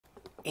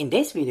In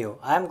this video,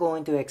 I am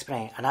going to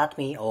explain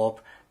anatomy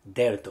of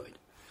deltoid.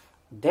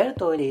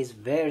 Deltoid is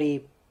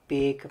very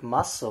big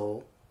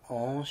muscle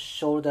on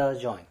shoulder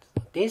joint.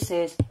 This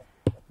is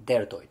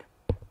deltoid.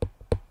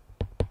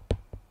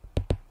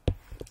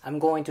 I'm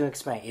going to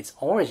explain its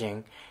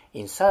origin,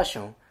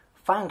 insertion,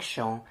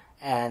 function,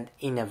 and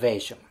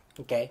innervation.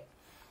 Okay,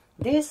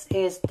 this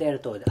is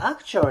deltoid.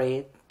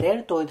 Actually,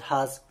 deltoid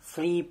has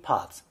three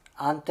parts: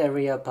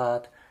 anterior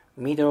part,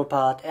 middle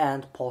part,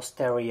 and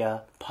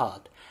posterior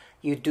part.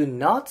 You do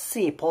not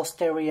see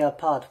posterior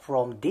part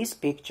from this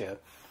picture,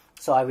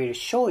 so I will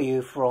show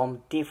you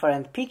from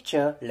different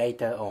picture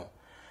later on.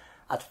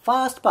 At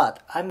first part,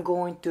 I'm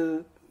going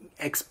to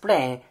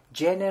explain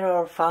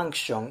general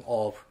function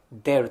of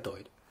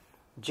deltoid.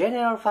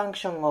 General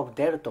function of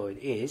deltoid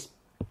is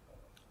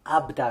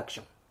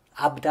abduction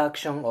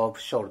of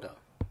shoulder.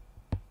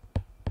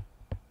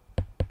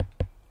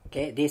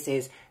 Okay, this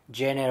is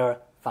general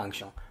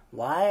function.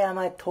 Why am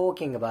I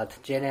talking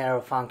about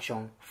general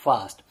function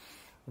first?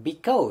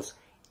 Because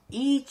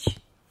each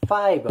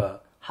fiber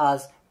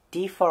has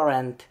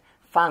different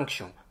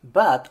function,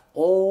 but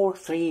all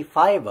three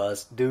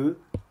fibers do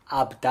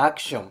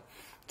abduction.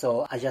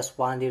 So I just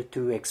wanted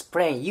to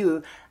explain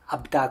you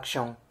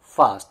abduction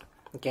first.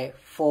 Okay,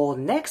 for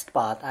next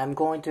part, I'm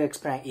going to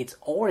explain its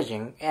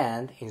origin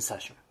and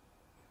insertion.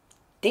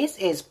 This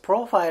is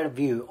profile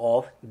view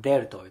of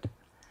deltoid.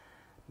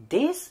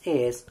 This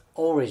is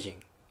origin.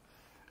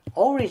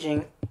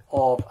 Origin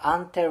of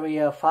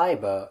anterior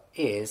fiber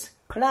is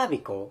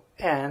clavicle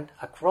and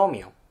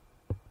acromion.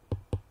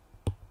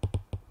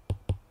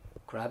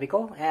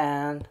 Clavicle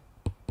and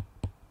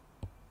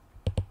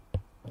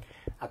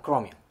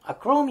acromion.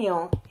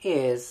 Acromion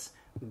is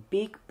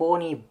big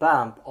bony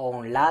bump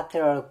on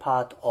lateral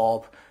part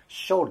of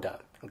shoulder.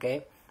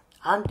 Okay,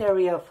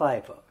 anterior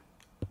fiber,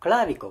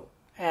 clavicle,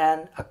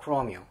 and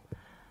acromion.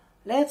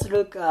 Let's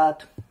look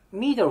at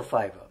middle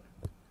fiber.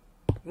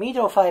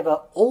 Middle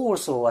fiber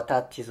also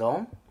attaches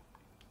on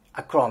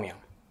acromion.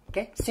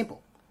 Okay,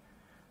 simple.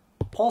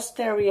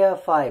 Posterior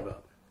fiber,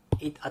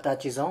 it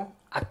attaches on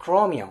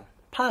acromion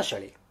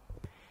partially,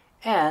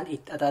 and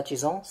it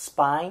attaches on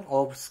spine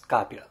of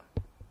scapula.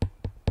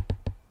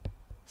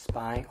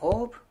 Spine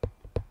of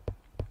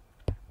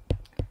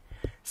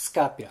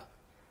scapula.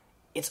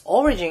 Its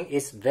origin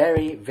is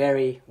very,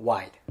 very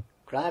wide.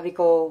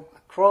 Clavicle,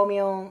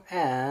 acromion,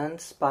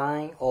 and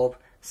spine of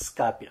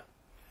scapula.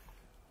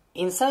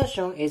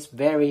 Insertion is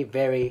very,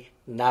 very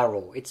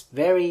narrow. It's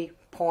very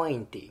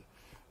pointy.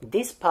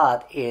 This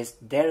part is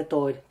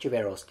deltoid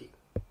tuberosity.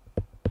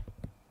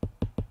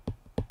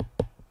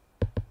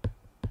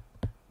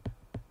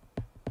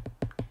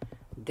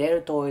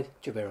 Deltoid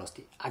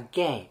tuberosity.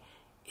 Again,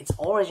 its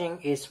origin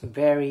is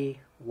very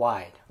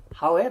wide.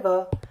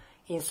 However,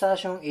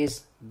 insertion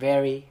is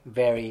very,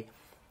 very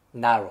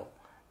narrow.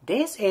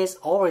 This is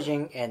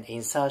origin and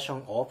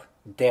insertion of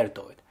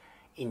deltoid.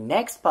 In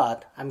next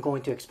part, I'm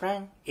going to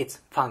explain its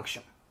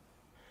function.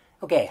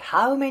 Okay,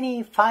 how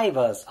many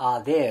fibers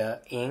are there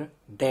in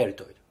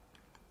deltoid?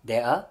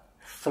 There are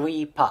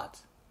three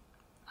parts: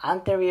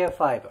 anterior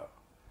fiber,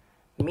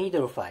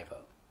 middle fiber,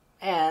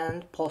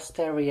 and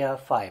posterior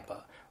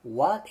fiber.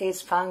 What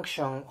is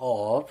function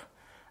of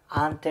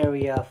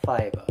anterior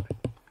fiber?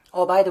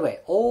 Oh, by the way,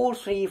 all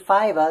three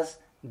fibers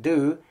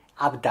do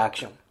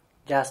abduction,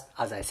 just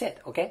as I said,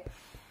 okay?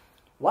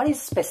 What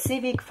is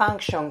specific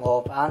function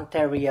of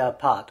anterior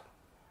part?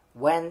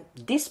 When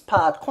this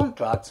part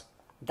contracts,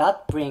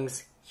 that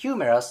brings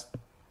humerus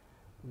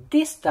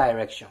this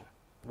direction.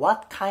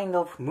 What kind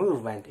of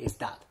movement is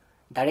that?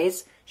 That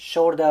is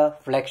shoulder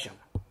flexion.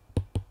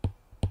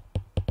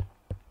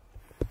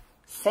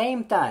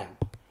 Same time,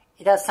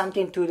 it has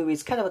something to do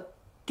with kind of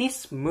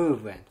this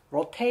movement,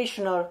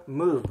 rotational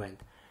movement.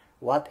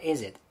 What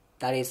is it?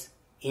 That is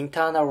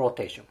internal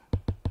rotation.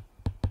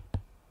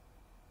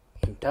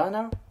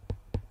 Internal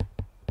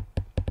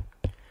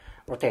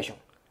rotation.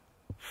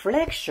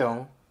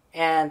 Flexion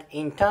and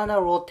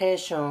internal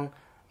rotation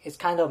is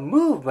kind of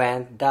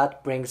movement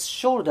that brings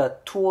shoulder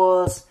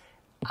towards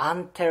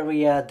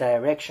anterior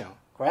direction,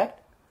 correct?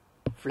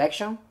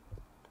 Flexion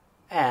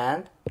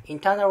and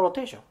internal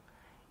rotation.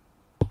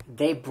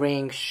 They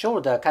bring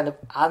shoulder kind of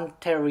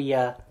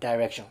anterior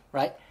direction,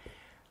 right?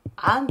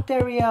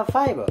 Anterior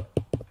fiber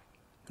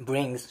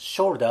brings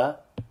shoulder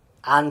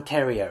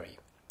anteriorly.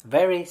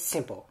 Very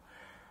simple.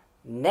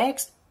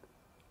 Next,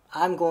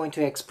 I'm going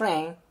to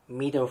explain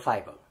middle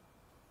fiber.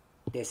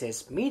 This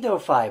is middle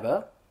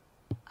fiber.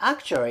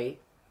 Actually,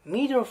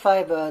 middle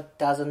fiber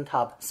doesn't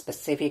have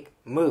specific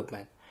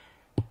movement.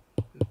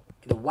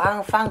 The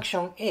one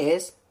function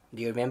is,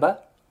 do you remember?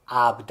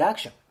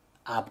 Abduction.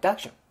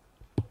 Abduction.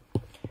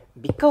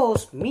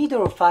 Because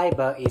middle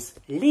fiber is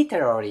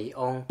literally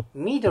on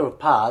middle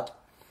part,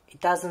 it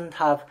doesn't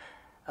have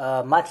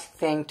much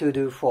thing to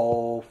do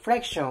for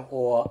flexion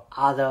or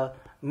other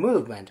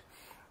movement.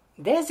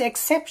 There's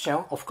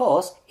exception, of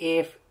course,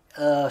 if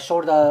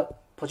shoulder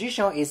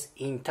position is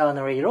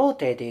internally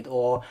rotated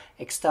or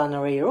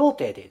externally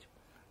rotated.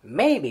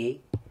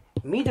 Maybe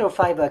Middle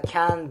fiber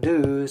can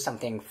do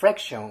something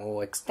flexion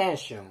or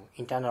extension,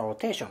 internal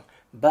rotation,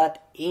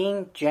 but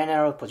in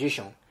general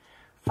position,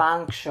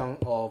 function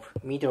of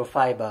middle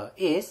fiber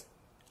is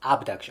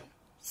abduction.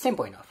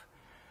 Simple enough.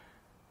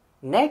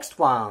 Next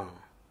one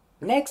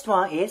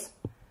is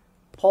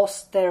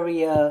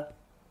posterior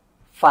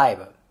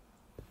fiber.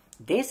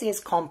 This is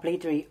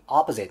completely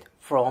opposite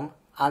from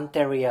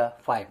anterior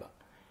fiber.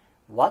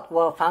 What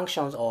were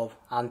functions of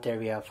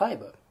anterior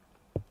fiber?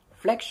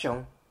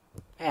 Flexion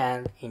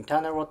and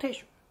internal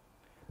rotation.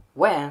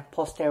 When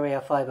posterior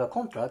fiber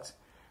contracts,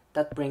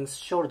 that brings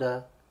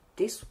shoulder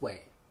this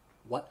way.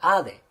 What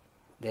are they?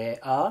 They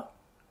are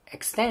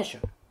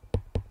extension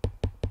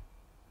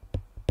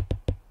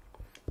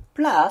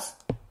plus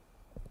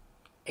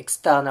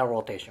external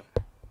rotation.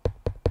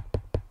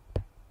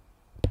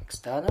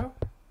 External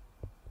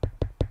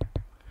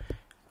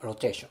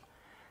rotation.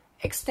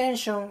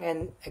 Extension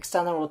and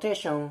external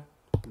rotation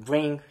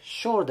bring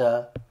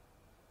shoulder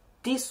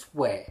this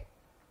way.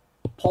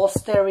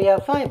 Posterior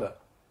fiber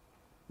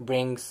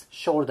brings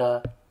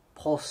shoulder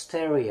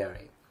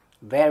posteriorly.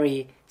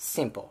 Very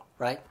simple,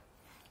 right?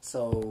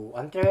 So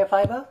anterior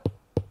fiber,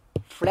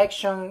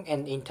 flexion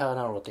and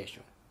internal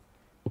rotation.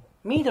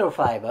 Middle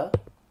fiber,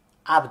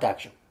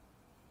 abduction.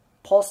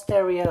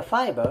 Posterior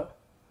fiber,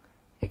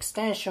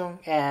 extension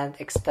and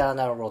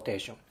external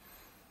rotation.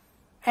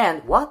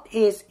 And what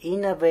is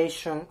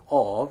innervation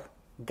of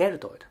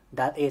deltoid?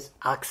 That is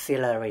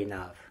axillary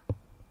nerve.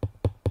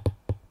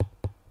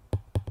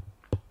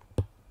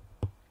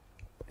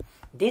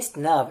 This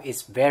nerve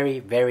is very,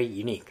 very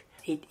unique.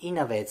 It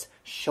innervates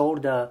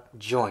shoulder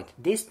joint.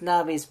 This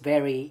nerve is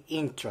very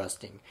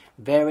interesting,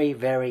 very,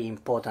 very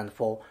important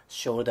for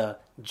shoulder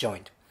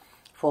joint.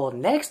 For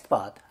next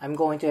part, I'm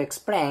going to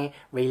explain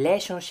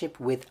relationship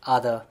with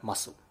other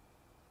muscle.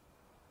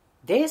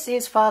 This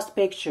is first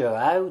picture.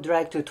 I would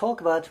like to talk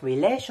about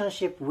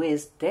relationship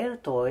with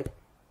deltoid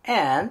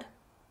and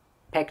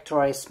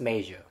pectoralis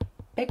major,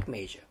 pec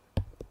major.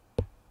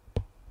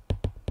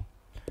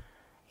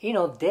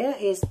 There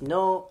is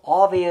no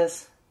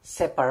obvious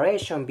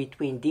separation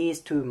between these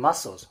two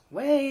muscles.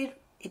 Well,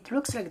 it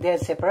looks like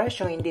there's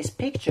separation in this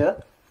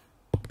picture,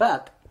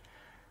 but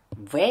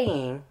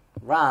vein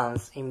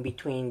runs in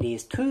between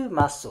these two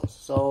muscles,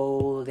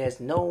 so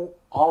there's no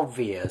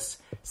obvious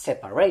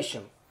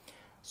separation.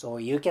 So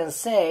you can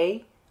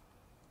say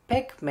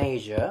pec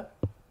major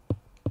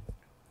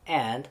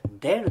and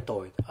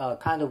deltoid are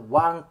kind of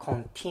one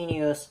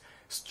continuous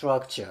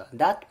structure.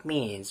 That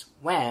means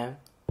when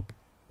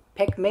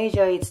pec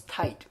major is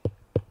tight,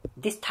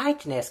 this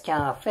tightness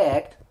can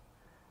affect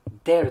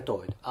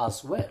deltoid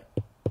as well.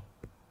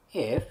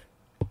 If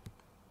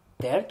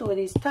deltoid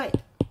is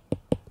tight,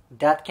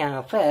 that can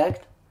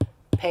affect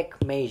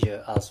pec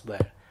major as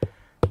well.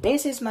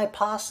 This is my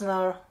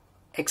personal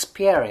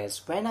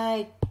experience. When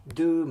I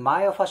do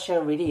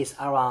myofascial release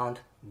around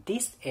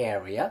this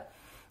area,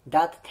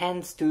 that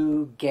tends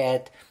to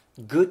get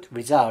good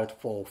result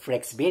for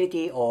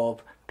flexibility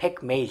of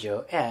pec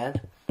major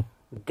and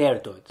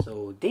deltoid.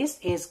 So this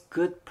is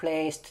good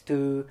place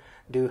to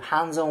do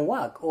hands-on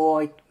work,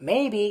 or it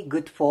may be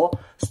good for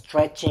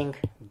stretching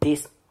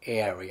this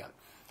area.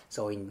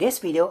 So in this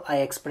video, I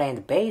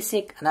explained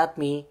basic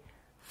anatomy,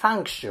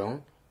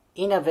 function,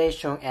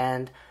 innervation,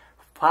 and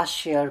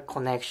fascial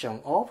connection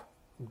of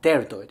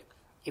deltoid.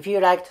 If you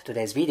liked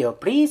today's video,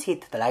 please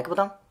hit the like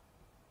button,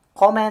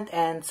 comment,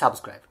 and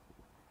subscribe.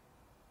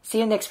 See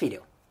you next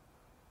video.